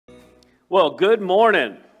Well, good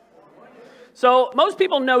morning. So most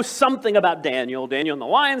people know something about Daniel. Daniel in the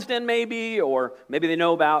lion's den maybe, or maybe they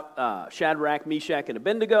know about Shadrach, Meshach, and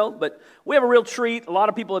Abednego. But we have a real treat. A lot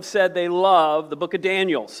of people have said they love the book of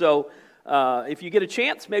Daniel. So if you get a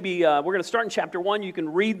chance, maybe we're going to start in chapter 1. You can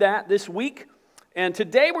read that this week. And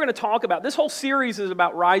today we're going to talk about, this whole series is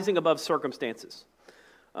about rising above circumstances.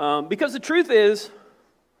 Because the truth is,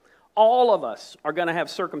 all of us are going to have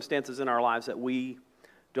circumstances in our lives that we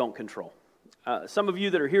don't control. Some of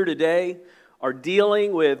you that are here today are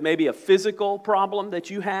dealing with maybe a physical problem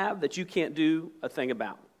that you have that you can't do a thing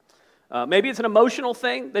about. Maybe it's an emotional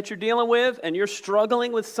thing that you're dealing with and you're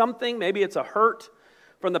struggling with something. Maybe it's a hurt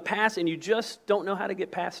from the past and you just don't know how to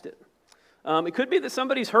get past it. It could be that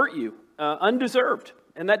somebody's hurt you undeserved,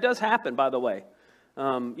 and that does happen, by the way.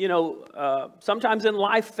 Sometimes in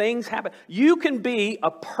life things happen. You can be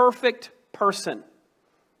a perfect person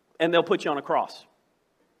and they'll put you on a cross.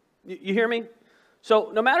 You hear me?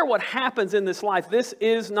 So no matter what happens in this life, this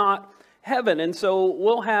is not heaven. And so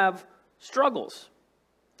we'll have struggles.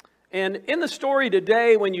 And in the story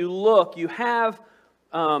today, when you look, you have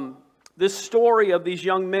this story of these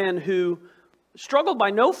young men who struggled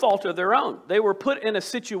by no fault of their own. They were put in a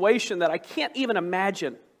situation that I can't even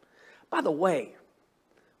imagine. By the way,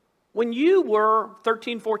 when you were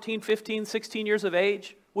 13, 14, 15, 16 years of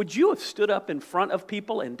age, would you have stood up in front of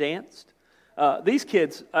people and danced? These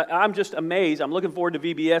kids, I'm just amazed. I'm looking forward to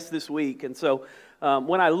VBS this week. And so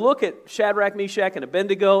when I look at Shadrach, Meshach, and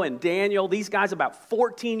Abednego and Daniel, these guys about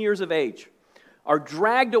 14 years of age are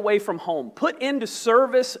dragged away from home, put into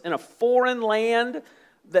service in a foreign land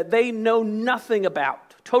that they know nothing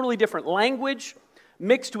about. Totally different language,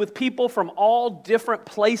 mixed with people from all different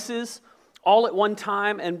places, all at one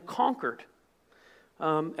time, and conquered.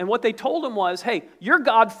 And what they told them was, hey, your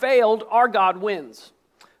God failed, our God wins.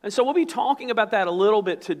 And so we'll be talking about that a little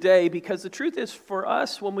bit today, because the truth is, for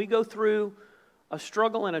us, when we go through a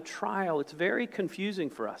struggle and a trial, it's very confusing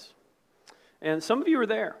for us. And some of you are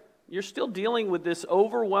there. You're still dealing with this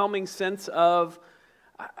overwhelming sense of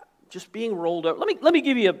just being rolled over. Let me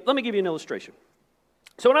give you an illustration.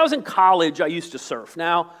 So when I was in college, I used to surf.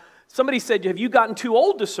 Now, somebody said, have you gotten too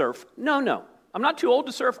old to surf? No. I'm not too old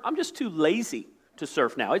to surf. I'm just too lazy to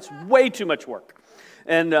surf now. It's way too much work.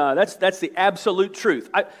 And that's the absolute truth.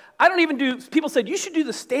 I don't even do, people said, you should do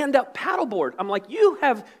the stand-up paddleboard. I'm like, you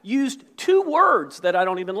have used two words that I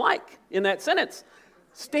don't even like in that sentence.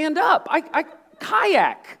 Stand up.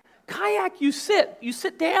 Kayak. Kayak, you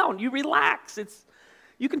sit down, you relax.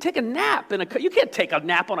 You can take a nap you can't take a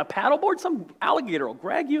nap on a paddleboard. Some alligator will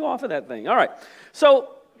drag you off of that thing. All right.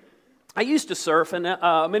 So I used to surf, and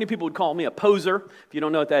many people would call me a poser. If you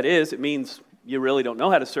don't know what that is, it means you really don't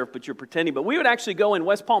know how to surf, but you're pretending. But we would actually go in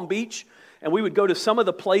West Palm Beach, and we would go to some of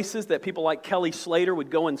the places that people like Kelly Slater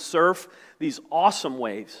would go and surf these awesome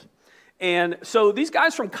waves. And so these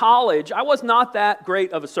guys from college, I was not that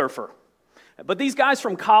great of a surfer. But these guys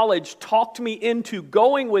from college talked me into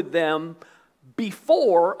going with them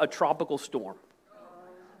before a tropical storm.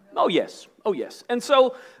 Oh, yes. And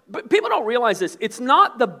so, but people don't realize this. It's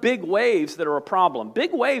not the big waves that are a problem.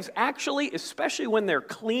 Big waves actually, especially when they're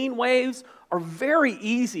clean waves, are very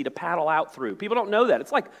easy to paddle out through. People don't know that.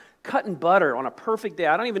 It's like cutting butter on a perfect day.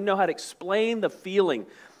 I don't even know how to explain the feeling.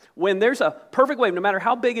 When there's a perfect wave, no matter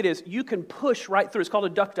how big it is, you can push right through. It's called a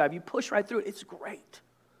duck dive. You push right through it. It's great.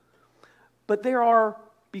 But there are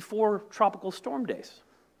before tropical storm days.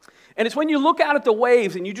 And it's when you look out at the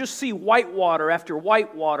waves and you just see white water after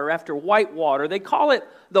white water after white water. They call it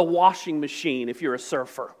the washing machine if you're a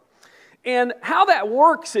surfer. And how that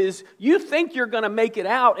works is you think you're going to make it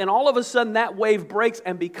out, and all of a sudden that wave breaks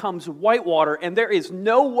and becomes white water, and there is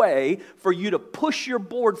no way for you to push your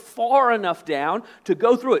board far enough down to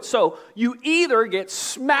go through it. So you either get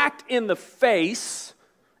smacked in the face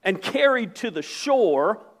and carried to the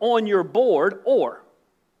shore on your board, or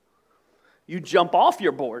you jump off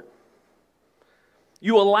your board.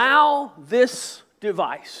 You allow this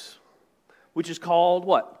device, which is called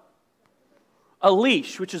what? A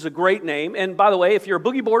leash, which is a great name. And by the way, if you're a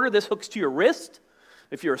boogie boarder, this hooks to your wrist.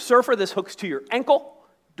 If you're a surfer, this hooks to your ankle.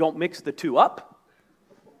 Don't mix the two up.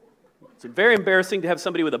 It's very embarrassing to have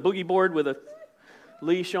somebody with a boogie board with a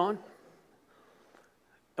leash on.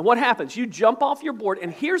 And what happens? You jump off your board,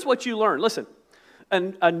 and here's what you learn. Listen,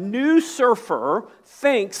 a new surfer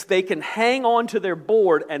thinks they can hang on to their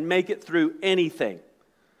board and make it through anything.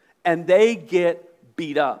 And they get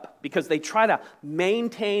beat up because they try to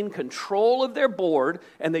maintain control of their board,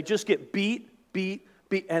 and they just get beat.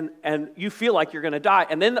 and you feel like you're going to die.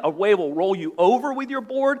 And then a wave will roll you over with your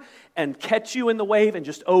board and catch you in the wave and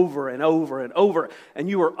just over and over and over. And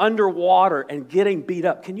you are underwater and getting beat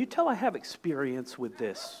up. Can you tell I have experience with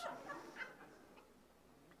this?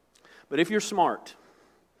 But if you're smart,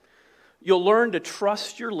 you'll learn to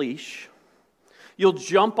trust your leash. You'll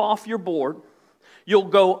jump off your board. You'll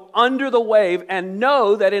go under the wave and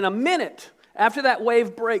know that in a minute, after that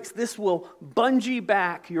wave breaks, this will bungee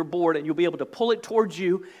back your board and you'll be able to pull it towards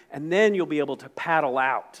you, and then you'll be able to paddle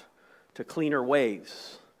out to cleaner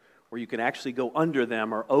waves where you can actually go under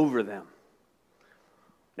them or over them.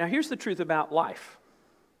 Now, here's the truth about life.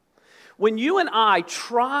 When you and I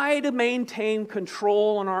try to maintain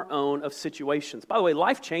control on our own of situations, by the way,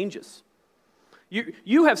 life changes.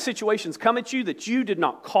 You have situations come at you that you did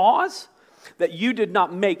not cause, that you did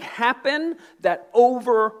not make happen, that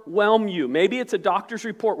overwhelm you. Maybe it's a doctor's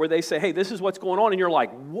report where they say, hey, this is what's going on, and you're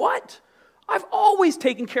like, what? I've always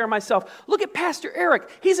taken care of myself. Look at Pastor Eric.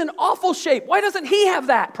 He's in awful shape. Why doesn't he have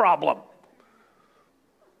that problem?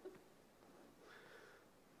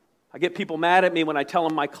 I get people mad at me when I tell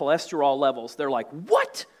them my cholesterol levels. They're like,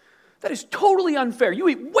 what? That is totally unfair. You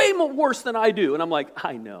eat way more worse than I do. And I'm like,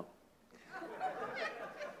 I know.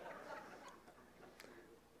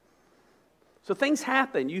 So things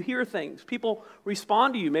happen. You hear things. People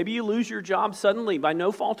respond to you. Maybe you lose your job suddenly by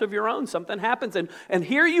no fault of your own. Something happens. And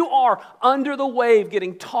here you are under the wave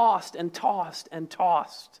getting tossed and tossed and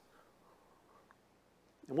tossed.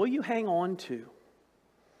 And will you hang on to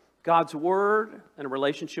God's Word and a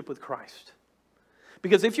relationship with Christ?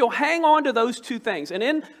 Because if you'll hang on to those two things, and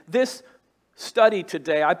in this study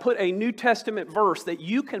today, I put a New Testament verse that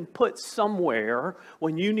you can put somewhere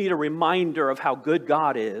when you need a reminder of how good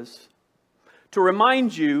God is, to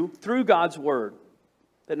remind you through God's Word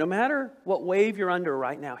that no matter what wave you're under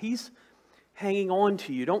right now, He's hanging on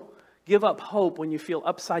to you. Don't give up hope when you feel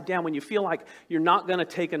upside down, when you feel like you're not going to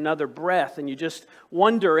take another breath and you just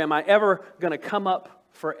wonder, am I ever going to come up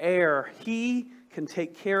for air? He can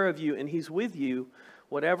take care of you, and He's with you,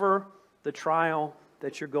 whatever the trial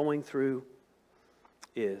that you're going through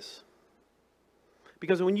is.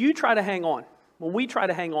 Because when you try to hang on, when we try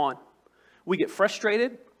to hang on, we get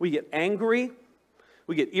frustrated, we get angry,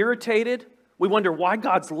 we get irritated, we wonder why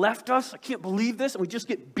God's left us, I can't believe this, and we just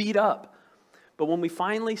get beat up. But when we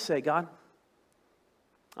finally say, God,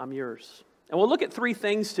 I'm yours. And we'll look at three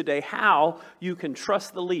things today, how you can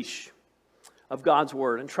trust the leash of God's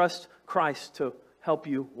Word and trust Christ to help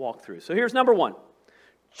you walk through. So here's number one.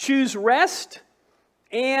 Choose rest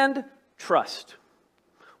and trust.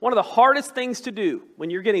 One of the hardest things to do when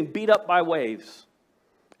you're getting beat up by waves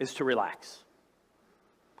is to relax.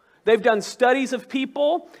 They've done studies of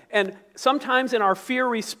people, and sometimes in our fear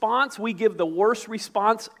response, we give the worst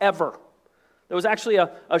response ever. There was actually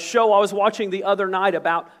a show I was watching the other night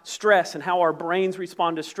about stress and how our brains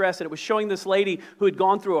respond to stress. And it was showing this lady who had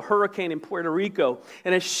gone through a hurricane in Puerto Rico.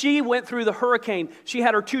 And as she went through the hurricane, she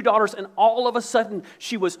had her two daughters, and all of a sudden,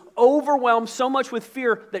 she was overwhelmed so much with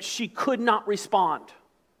fear that she could not respond.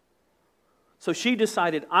 So she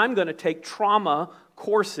decided, I'm going to take trauma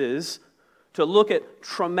courses to look at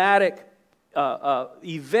traumatic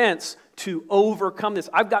events to overcome this.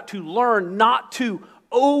 I've got to learn not to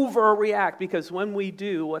overreact, because when we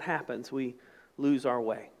do, what happens? We lose our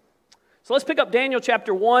way. So let's pick up Daniel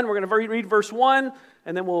chapter 1. We're going to read verse 1,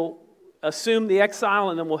 and then we'll assume the exile,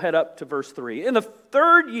 and then we'll head up to verse 3. In the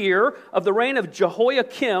third year of the reign of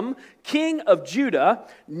Jehoiakim, king of Judah,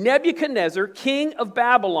 Nebuchadnezzar, king of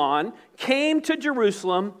Babylon, came to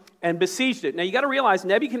Jerusalem and besieged it. Now you got to realize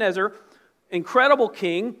Nebuchadnezzar, incredible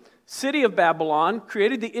king, city of Babylon,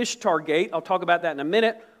 created the Ishtar Gate. I'll talk about that in a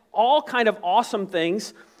minute. All kind of awesome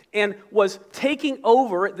things, and was taking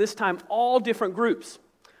over at this time all different groups.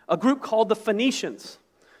 A group called the Phoenicians.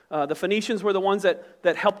 The Phoenicians were the ones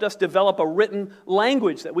that helped us develop a written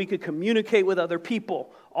language that we could communicate with other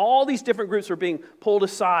people. All these different groups were being pulled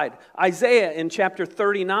aside. Isaiah in chapter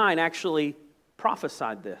 39 actually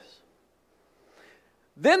prophesied this.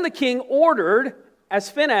 Then the king ordered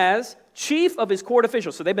Ashpenaz, chief of his court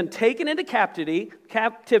officials. So they've been taken into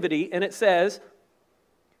captivity, and it says,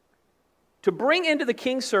 to bring into the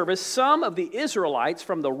king's service some of the Israelites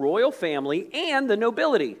from the royal family and the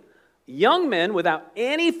nobility, young men without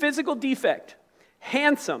any physical defect,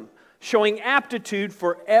 handsome, showing aptitude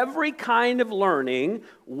for every kind of learning,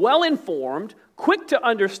 well-informed, quick to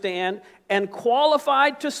understand, and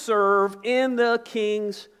qualified to serve in the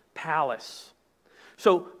king's palace.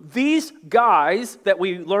 So these guys that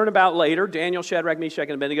we learn about later, Daniel, Shadrach, Meshach,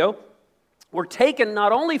 and Abednego, were taken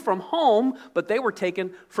not only from home, but they were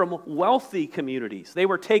taken from wealthy communities. They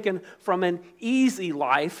were taken from an easy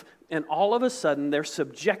life, and all of a sudden they're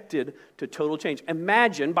subjected to total change.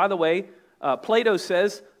 Imagine, by the way, Plato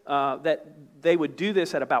says that they would do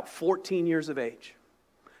this at about 14 years of age.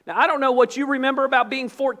 Now, I don't know what you remember about being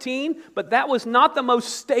 14, but that was not the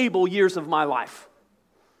most stable years of my life.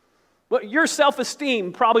 But your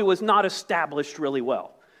self-esteem probably was not established really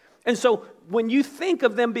well. And so when you think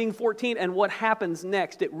of them being 14 and what happens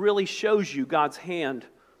next, it really shows you God's hand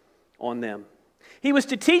on them. He was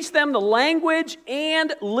to teach them the language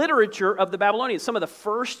and literature of the Babylonians, some of the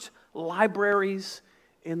first libraries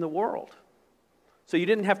in the world. So you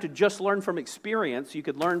didn't have to just learn from experience, you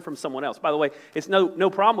could learn from someone else. By the way, it's no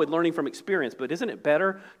problem with learning from experience, but isn't it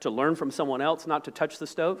better to learn from someone else, not to touch the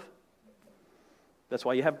stove? That's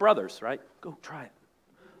why you have brothers, right? Go try it.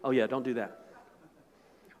 Oh yeah, don't do that.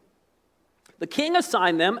 The king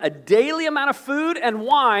assigned them a daily amount of food and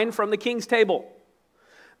wine from the king's table.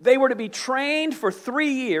 They were to be trained for 3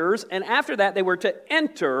 years, and after that, they were to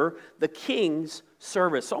enter the king's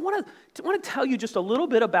service. So I want to tell you just a little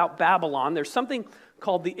bit about Babylon. There's something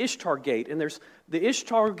called the Ishtar Gate, and there's the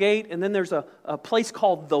Ishtar Gate, and then there's a place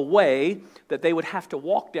called the Way that they would have to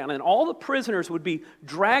walk down, and all the prisoners would be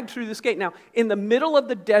dragged through this gate. Now, in the middle of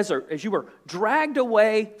the desert, as you were dragged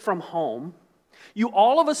away from home, you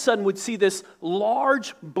all of a sudden would see this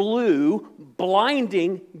large, blue,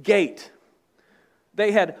 blinding gate.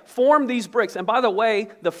 They had formed these bricks. And by the way,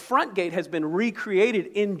 the front gate has been recreated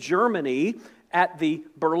in Germany at the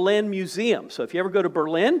Berlin Museum. So if you ever go to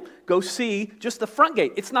Berlin, go see just the front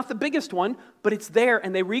gate. It's not the biggest one, but it's there,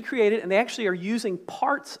 and they recreate it, and they actually are using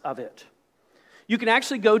parts of it. You can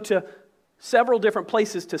actually go to several different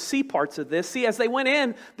places to see parts of this. See, as they went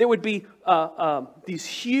in, there would be these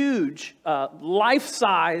huge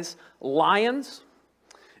life-size lions,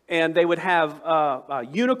 and they would have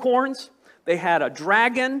unicorns. They had a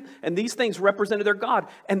dragon, and these things represented their god.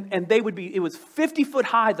 And they would be, it was 50 foot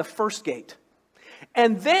high, the first gate.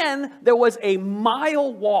 And then there was a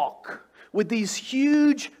mile walk with these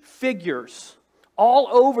huge figures all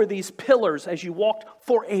over these pillars as you walked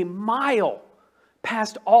for a mile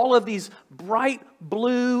past all of these bright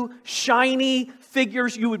blue, shiny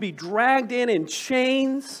figures. You would be dragged in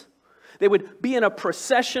chains. They would be in a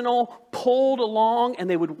processional, pulled along, and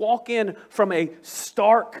they would walk in from a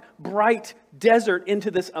stark, bright desert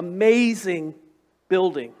into this amazing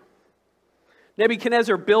building.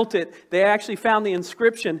 Nebuchadnezzar built it. They actually found the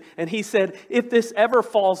inscription, and he said, if this ever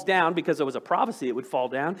falls down, because there was a prophecy it would fall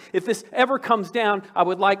down, if this ever comes down, I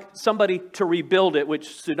would like somebody to rebuild it, which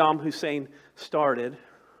Saddam Hussein started.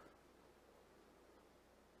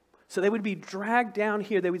 So they would be dragged down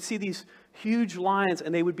here. They would see these huge lions,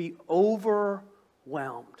 and they would be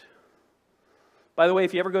overwhelmed. By the way,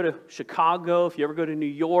 if you ever go to Chicago, if you ever go to New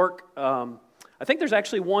York, I think there's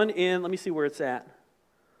actually one in, let me see where it's at,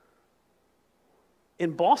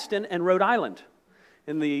 in Boston and Rhode Island,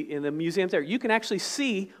 in the museums there. You can actually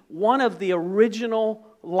see one of the original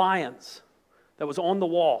lions that was on the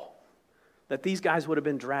wall that these guys would have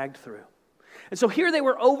been dragged through. And so here they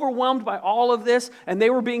were overwhelmed by all of this, and they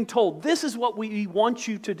were being told, this is what we want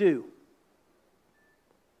you to do.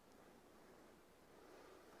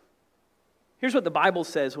 Here's what the Bible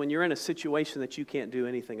says when you're in a situation that you can't do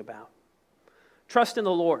anything about. Trust in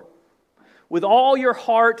the Lord with all your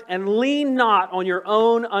heart and lean not on your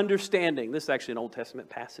own understanding. This is actually an Old Testament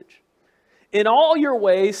passage. In all your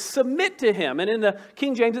ways, submit to Him. And in the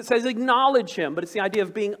King James it says acknowledge Him, but it's the idea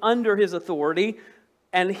of being under His authority,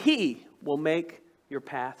 and He will make your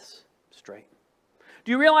paths straight.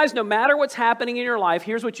 Do you realize no matter what's happening in your life,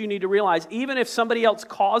 here's what you need to realize. Even if somebody else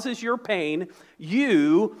causes your pain,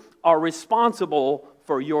 you are responsible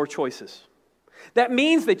for your choices. That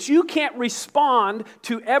means that you can't respond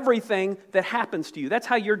to everything that happens to you. That's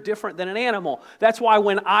how you're different than an animal. That's why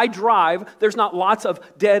when I drive, there's not lots of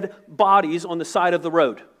dead bodies on the side of the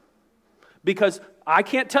road. Because I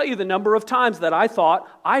can't tell you the number of times that I thought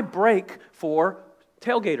I brake for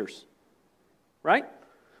tailgaters. Right?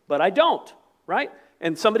 But I don't. Right?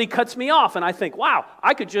 And somebody cuts me off and I think, wow,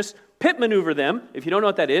 I could just pit maneuver them. If you don't know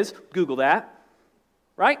what that is, Google that.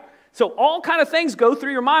 Right? So all kind of things go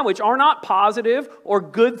through your mind which are not positive or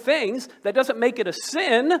good things. That doesn't make it a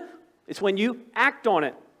sin. It's when you act on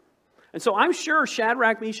it. And so I'm sure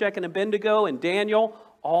Shadrach, Meshach, and Abednego and Daniel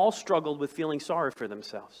all struggled with feeling sorry for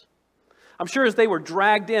themselves. I'm sure as they were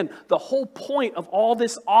dragged in, the whole point of all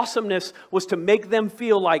this awesomeness was to make them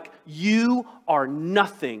feel like you are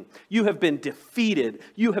nothing. You have been defeated.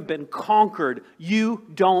 You have been conquered. You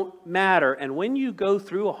don't matter. And when you go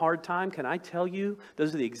through a hard time, can I tell you,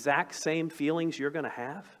 those are the exact same feelings you're going to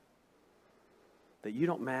have? that you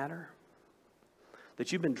don't matter,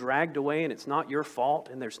 that you've been dragged away and it's not your fault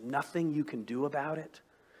and there's nothing you can do about it.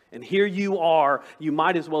 And here you are, you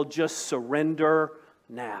might as well just surrender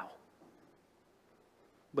now.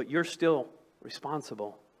 But you're still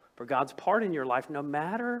responsible for God's part in your life, no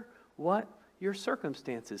matter what your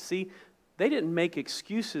circumstances. See, they didn't make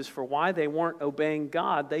excuses for why they weren't obeying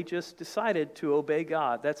God. They just decided to obey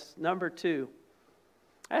God. That's number 2.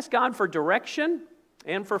 Ask God for direction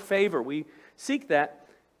and for favor. We seek that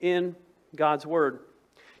in God's Word.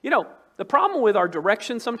 You know, the problem with our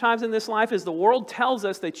direction sometimes in this life is the world tells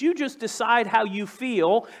us that you just decide how you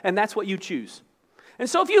feel, and that's what you choose. And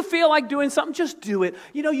so if you feel like doing something, just do it.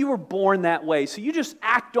 You know, you were born that way, so you just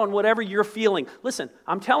act on whatever you're feeling. Listen,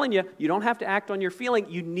 I'm telling you, you don't have to act on your feeling.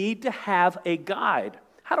 You need to have a guide.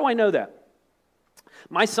 How do I know that?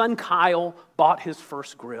 My son Kyle bought his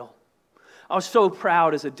first grill. I was so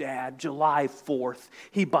proud as a dad. July 4th,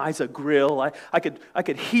 he buys a grill. I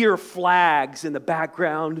could hear flags in the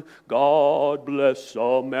background. God bless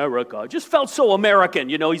America. It just felt so American.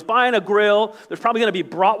 You know, he's buying a grill. There's probably going to be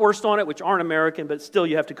bratwurst on it, which aren't American, but still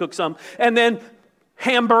you have to cook some. And then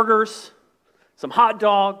hamburgers, some hot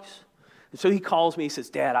dogs. And so he calls me. He says,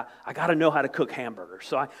 Dad, I got to know how to cook hamburgers.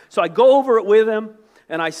 So I go over it with him,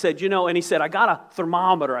 and I said, you know, and he said, I got a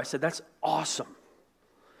thermometer. I said, that's awesome.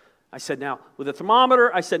 I said, now, with a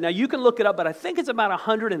thermometer, I said, now you can look it up, but I think it's about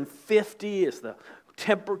 150 is the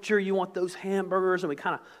temperature you want those hamburgers, and we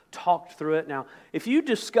kind of talked through it. Now, if you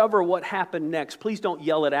discover what happened next, please don't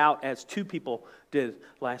yell it out as 2 people did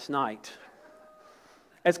last night.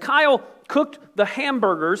 As Kyle cooked the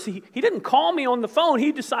hamburgers, he didn't call me on the phone.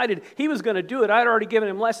 He decided he was going to do it. I had already given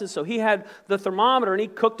him lessons, so he had the thermometer, and he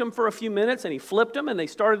cooked them for a few minutes, and he flipped them, and they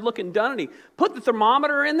started looking done, and he put the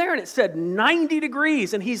thermometer in there, and it said 90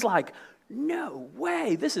 degrees, and he's like, no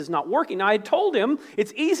way, this is not working. Now, I had told him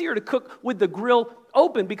it's easier to cook with the grill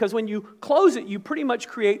open because when you close it, you pretty much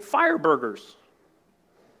create fire burgers.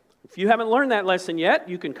 If you haven't learned that lesson yet,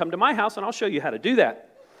 you can come to my house, and I'll show you how to do that.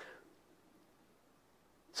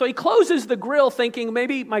 So he closes the grill thinking,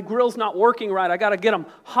 maybe my grill's not working right. I got to get them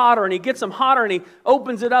hotter. And he gets them hotter and he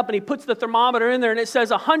opens it up and he puts the thermometer in there and it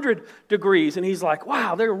says 100 degrees. And he's like,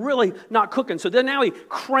 wow, they're really not cooking. So then now he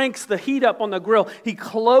cranks the heat up on the grill. He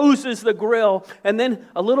closes the grill. And then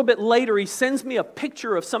a little bit later, he sends me a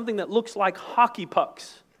picture of something that looks like hockey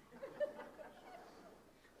pucks.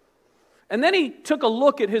 And then he took a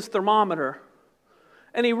look at his thermometer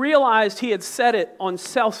and he realized he had set it on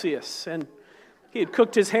Celsius, and he had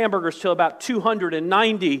cooked his hamburgers till about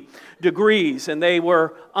 290 degrees, and they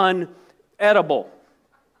were unedible.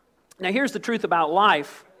 Now, here's the truth about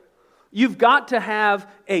life. You've got to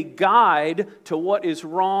have a guide to what is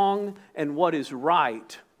wrong and what is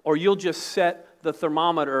right, or you'll just set the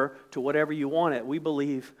thermometer to whatever you want it. We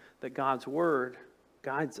believe that God's Word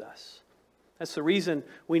guides us. That's the reason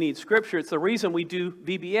we need Scripture. It's the reason we do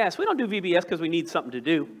VBS. We don't do VBS because we need something to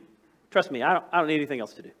do. Trust me, I don't need anything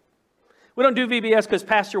else to do. We don't do VBS because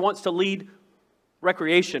Pastor wants to lead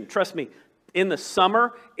recreation. Trust me, in the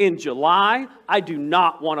summer, in July, I do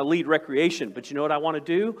not want to lead recreation. But you know what I want to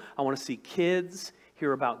do? I want to see kids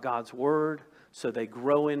hear about God's Word so they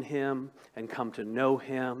grow in Him and come to know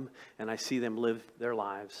Him. And I see them live their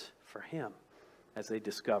lives for Him as they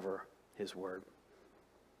discover His Word.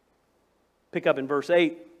 Pick up in verse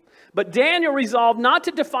 8. But Daniel resolved not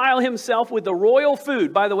to defile himself with the royal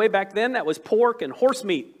food. By the way, back then that was pork and horse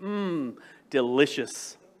meat.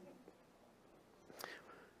 Delicious.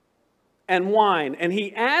 And wine. And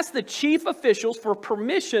he asked the chief officials for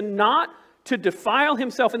permission not to defile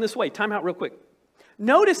himself in this way. Time out real quick.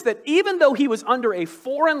 Notice that even though he was under a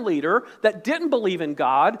foreign leader that didn't believe in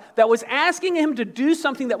God, that was asking him to do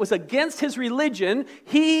something that was against his religion,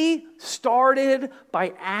 he started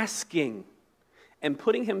by asking and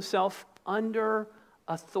putting himself under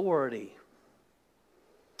authority.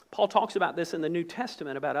 Paul talks about this in the New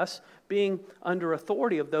Testament, about us being under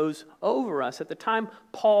authority of those over us. At the time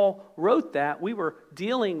Paul wrote that, we were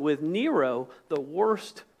dealing with Nero, the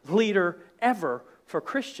worst leader ever for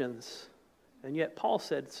Christians. And yet Paul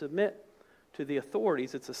said, submit to the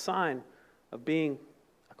authorities. It's a sign of being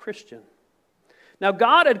a Christian. Now,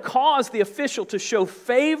 God had caused the official to show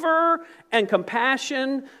favor and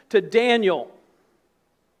compassion to Daniel.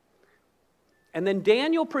 And then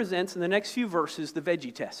Daniel presents in the next few verses the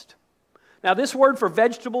veggie test. Now, this word for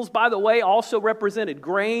vegetables, by the way, also represented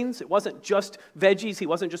grains. It wasn't just veggies. He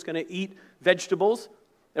wasn't just going to eat vegetables.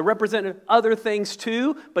 It represented other things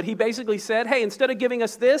too. But he basically said, hey, instead of giving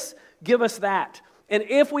us this, give us that. And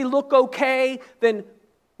if we look okay, then,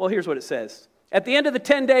 well, here's what it says. At the end of the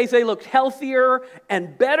 10 days, they looked healthier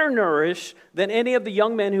and better nourished than any of the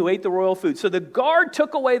young men who ate the royal food. So the guard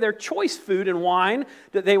took away their choice food and wine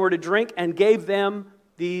that they were to drink and gave them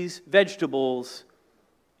these vegetables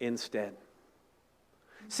instead.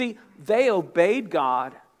 See, they obeyed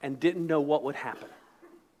God and didn't know what would happen.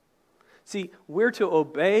 See, we're to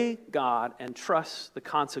obey God and trust the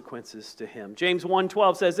consequences to Him. James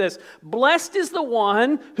 1:12 says this, "Blessed is the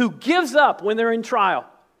one who gives up when they're in trial."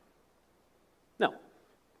 No.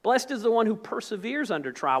 Blessed is the one who perseveres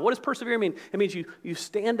under trial. What does persevere mean? It means you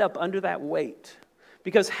stand up under that weight.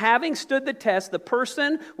 Because having stood the test, the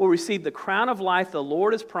person will receive the crown of life the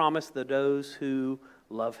Lord has promised to those who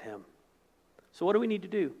love Him. So what do we need to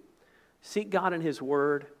do? Seek God in His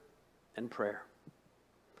Word and prayer.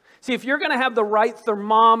 See, if you're going to have the right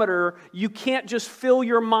thermometer, you can't just fill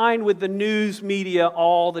your mind with the news media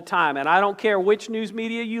all the time. And I don't care which news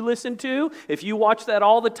media you listen to. If you watch that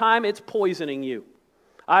all the time, it's poisoning you.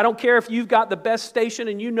 I don't care if you've got the best station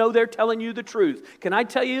and you know they're telling you the truth. Can I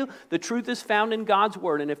tell you, the truth is found in God's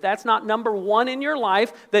Word. And if that's not number one in your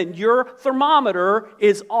life, then your thermometer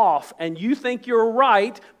is off. And you think you're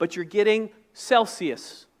right, but you're getting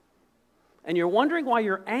Celsius. And you're wondering why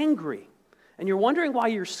you're angry. And you're wondering why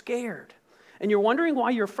you're scared. And you're wondering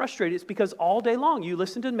why you're frustrated. It's because all day long you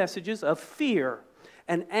listen to messages of fear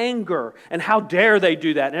and anger and how dare they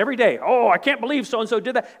do that. And every day, oh, I can't believe so-and-so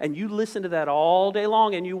did that. And you listen to that all day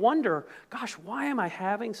long and you wonder, gosh, why am I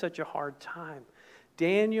having such a hard time?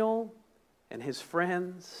 Daniel and his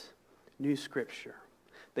friends knew Scripture.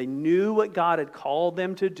 They knew what God had called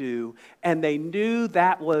them to do, and they knew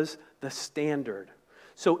that was the standard.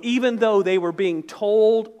 So even though they were being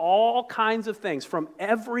told all kinds of things from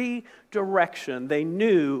every direction, they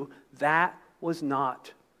knew that was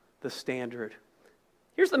not the standard.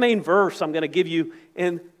 Here's the main verse I'm going to give you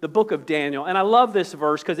in the book of Daniel. And I love this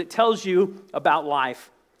verse because it tells you about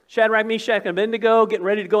life. Shadrach, Meshach, and Abednego getting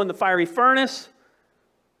ready to go in the fiery furnace.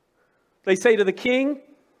 They say to the king,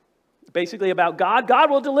 basically about God,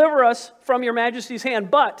 God will deliver us from your majesty's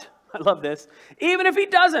hand. But, I love this, even if He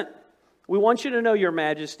doesn't, we want you to know, your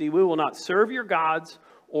majesty, we will not serve your gods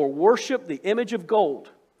or worship the image of gold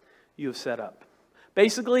you have set up.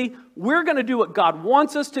 Basically, we're going to do what God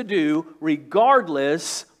wants us to do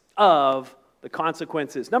regardless of the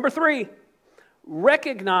consequences. Number 3,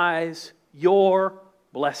 recognize your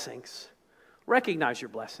blessings. Recognize your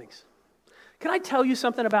blessings. Can I tell you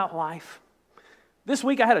something about life? This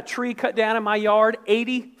week I had a tree cut down in my yard,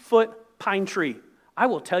 80-foot pine tree. I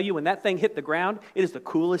will tell you, when that thing hit the ground, it is the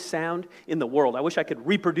coolest sound in the world. I wish I could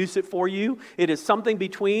reproduce it for you. It is something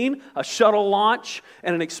between a shuttle launch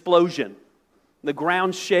and an explosion. The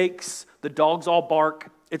ground shakes, the dogs all bark.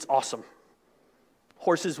 It's awesome.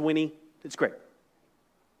 Horses whinny. It's great.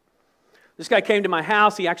 This guy came to my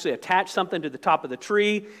house. He actually attached something to the top of the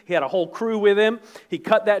tree. He had a whole crew with him. He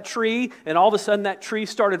cut that tree, and all of a sudden that tree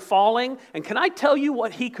started falling. And can I tell you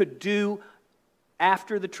what he could do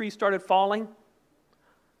after the tree started falling?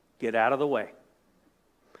 Get out of the way.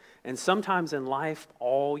 And sometimes in life,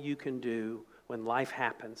 all you can do when life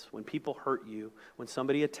happens, when people hurt you, when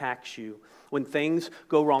somebody attacks you, when things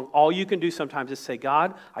go wrong, all you can do sometimes is say,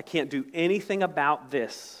 God, I can't do anything about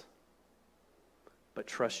this, but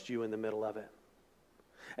trust you in the middle of it.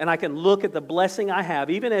 And I can look at the blessing I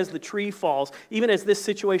have, even as the tree falls, even as this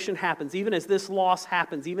situation happens, even as this loss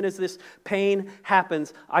happens, even as this pain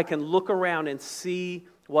happens, I can look around and see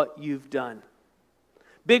what you've done.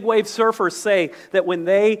 Big wave surfers say that when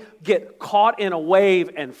they get caught in a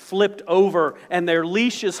wave and flipped over and their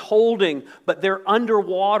leash is holding, but they're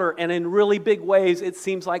underwater and in really big waves, it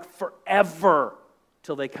seems like forever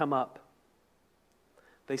till they come up.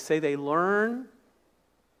 They say they learn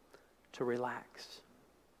to relax.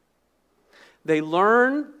 They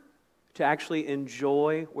learn to actually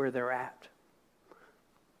enjoy where they're at.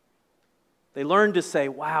 They learn to say,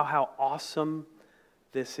 wow, how awesome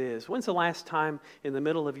this is. When's the last time in the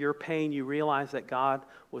middle of your pain you realized that God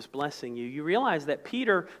was blessing you? You realize that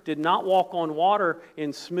Peter did not walk on water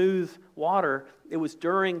in smooth water. It was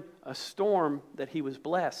during a storm that he was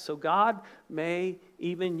blessed. So God may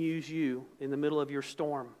even use you in the middle of your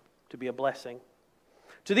storm to be a blessing.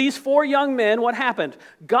 To these 4 young men, what happened?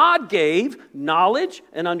 God gave knowledge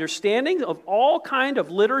and understanding of all kind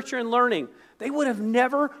of literature and learning. They would have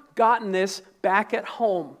never gotten this back at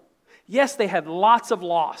home. Yes, they had lots of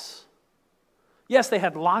loss. Yes, they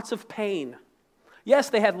had lots of pain. Yes,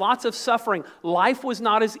 they had lots of suffering. Life was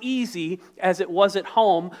not as easy as it was at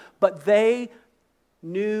home, but they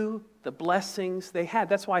knew the blessings they had.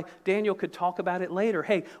 That's why Daniel could talk about it later.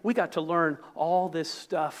 Hey, we got to learn all this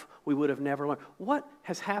stuff we would have never learned. What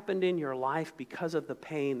has happened in your life because of the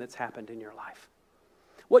pain that's happened in your life?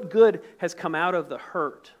 What good has come out of the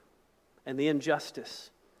hurt and the injustice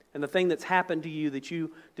and the thing that's happened to you that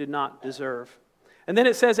you did not deserve? And then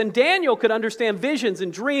it says, and Daniel could understand visions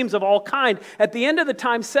and dreams of all kind. At the end of the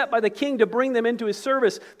time set by the king to bring them into his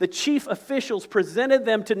service, the chief officials presented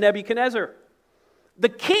them to Nebuchadnezzar. The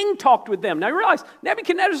king talked with them. Now you realize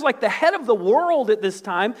Nebuchadnezzar's like the head of the world at this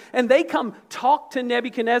time, and they come talk to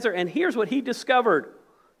Nebuchadnezzar, and here's what he discovered.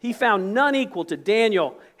 He found none equal to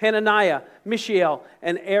Daniel, Hananiah, Mishael,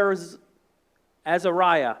 and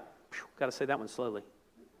Azariah. Got to say that one slowly.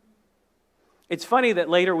 It's funny that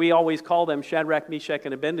later we always call them Shadrach, Meshach,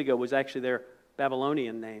 and Abednego was actually their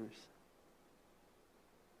Babylonian names.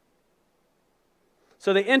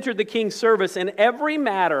 So they entered the king's service, and every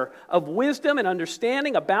matter of wisdom and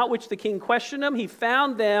understanding about which the king questioned them, he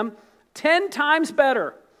found them 10 times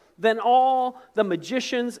better than all the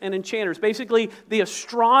magicians and enchanters. Basically, the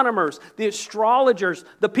astronomers, the astrologers,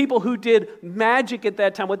 the people who did magic at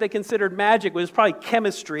that time. What they considered magic was probably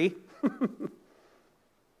chemistry.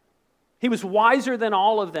 He was wiser than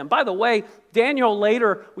all of them. By the way, Daniel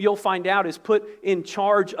later, you'll find out, is put in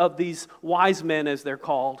charge of these wise men, as they're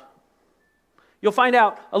called. You'll find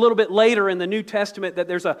out a little bit later in the New Testament that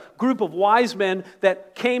there's a group of wise men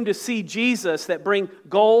that came to see Jesus that bring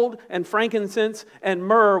gold and frankincense and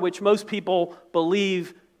myrrh, which most people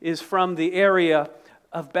believe is from the area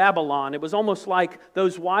of Babylon. It was almost like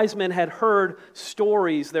those wise men had heard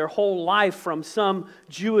stories their whole life from some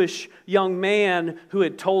Jewish young man who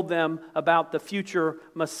had told them about the future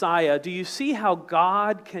Messiah. Do you see how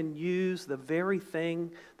God can use the very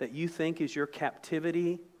thing that you think is your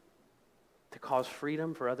captivity to cause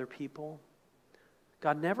freedom for other people?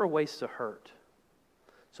 God never wastes a hurt.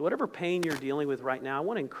 So whatever pain you're dealing with right now, I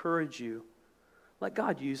want to encourage you, let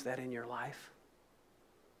God use that in your life.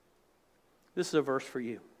 This is a verse for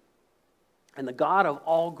you. And the God of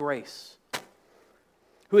all grace,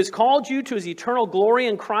 who has called you to his eternal glory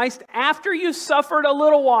in Christ after you suffered a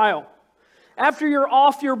little while, after you're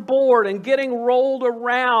off your board and getting rolled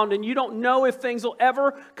around and you don't know if things will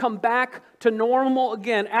ever come back to normal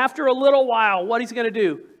again, after a little while, what he's going to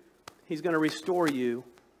do? He's going to restore you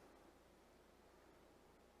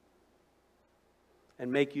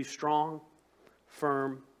and make you strong,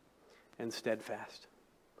 firm, and steadfast.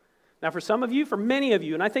 Now, for some of you, for many of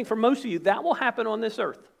you, and I think for most of you, that will happen on this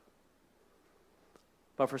earth.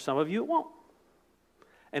 But for some of you, it won't.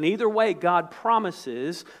 And either way, God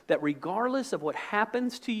promises that regardless of what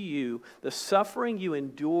happens to you, the suffering you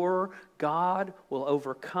endure, God will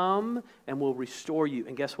overcome and will restore you.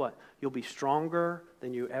 And guess what? You'll be stronger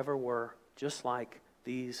than you ever were, just like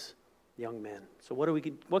these young men. So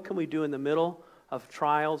what can we do in the middle of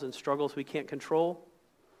trials and struggles we can't control?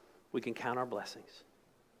 We can count our blessings.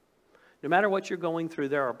 No matter what you're going through,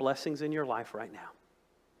 there are blessings in your life right now.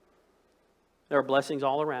 There are blessings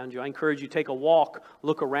all around you. I encourage you, take a walk,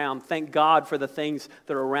 look around. Thank God for the things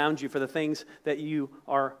that are around you, for the things that you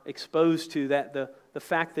are exposed to, that the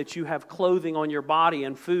fact that you have clothing on your body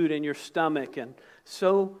and food in your stomach, and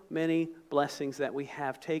so many blessings that we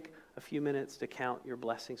have. Take a few minutes to count your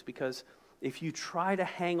blessings, because if you try to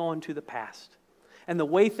hang on to the past and the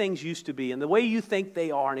way things used to be and the way you think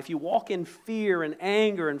they are, and if you walk in fear and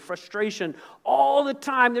anger and frustration all the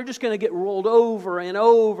time, they're just going to get rolled over and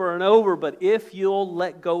over and over. But if you'll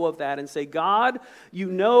let go of that and say, God,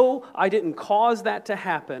 you know I didn't cause that to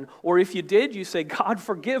happen, or if you did, you say, God,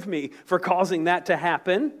 forgive me for causing that to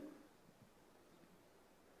happen,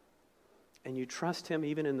 and you trust him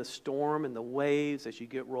even in the storm and the waves as you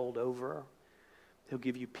get rolled over, he'll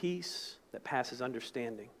give you peace that passes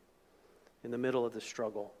understanding in the middle of the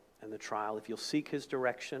struggle and the trial, if you'll seek his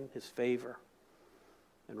direction, his favor,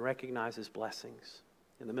 and recognize his blessings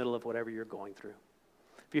in the middle of whatever you're going through.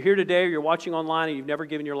 If you're here today or you're watching online and you've never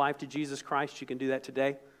given your life to Jesus Christ, you can do that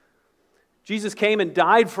today. Jesus came and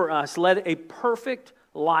died for us, led a perfect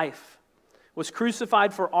life, was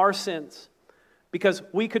crucified for our sins because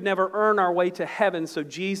we could never earn our way to heaven, so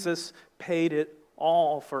Jesus paid it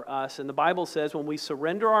all for us. And the Bible says when we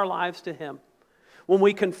surrender our lives to him, when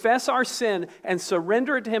we confess our sin and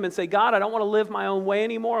surrender it to him and say, God, I don't want to live my own way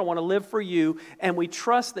anymore. I want to live for you. And we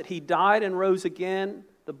trust that he died and rose again.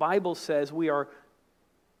 The Bible says we are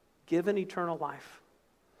given eternal life.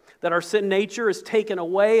 That our sin nature is taken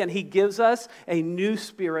away and he gives us a new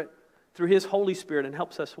spirit through his Holy Spirit and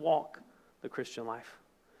helps us walk the Christian life.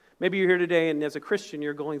 Maybe you're here today and as a Christian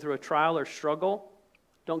you're going through a trial or struggle.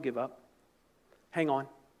 Don't give up. Hang on.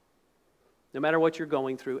 No matter what you're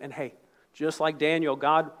going through. And hey, Just like Daniel,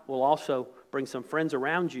 God will also bring some friends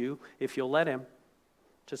around you, if you'll let him,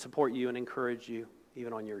 to support you and encourage you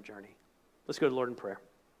even on your journey. Let's go to the Lord in prayer.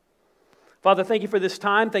 Father, thank you for this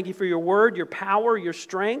time. Thank you for your word, your power, your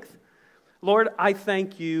strength. Lord, I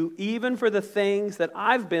thank you even for the things that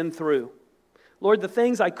I've been through. Lord, the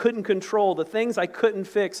things I couldn't control, the things I couldn't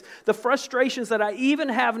fix, the frustrations that I even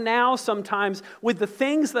have now sometimes with the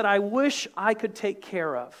things that I wish I could take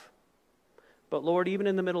care of. But Lord, even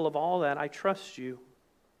in the middle of all that, I trust you.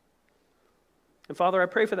 And Father, I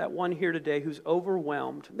pray for that one here today who's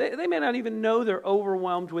overwhelmed. They may not even know they're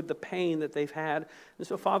overwhelmed with the pain that they've had. And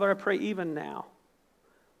so, Father, I pray even now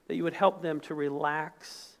that you would help them to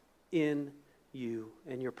relax in you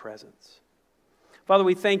and your presence. Father,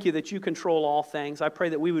 we thank you that you control all things. I pray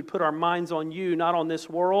that we would put our minds on you, not on this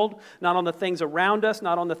world, not on the things around us,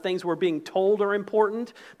 not on the things we're being told are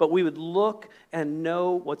important, but we would look and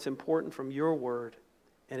know what's important from your word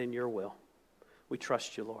and in your will. We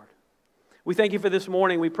trust you, Lord. We thank you for this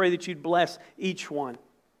morning. We pray that you'd bless each one.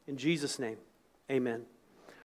 In Jesus' name, amen.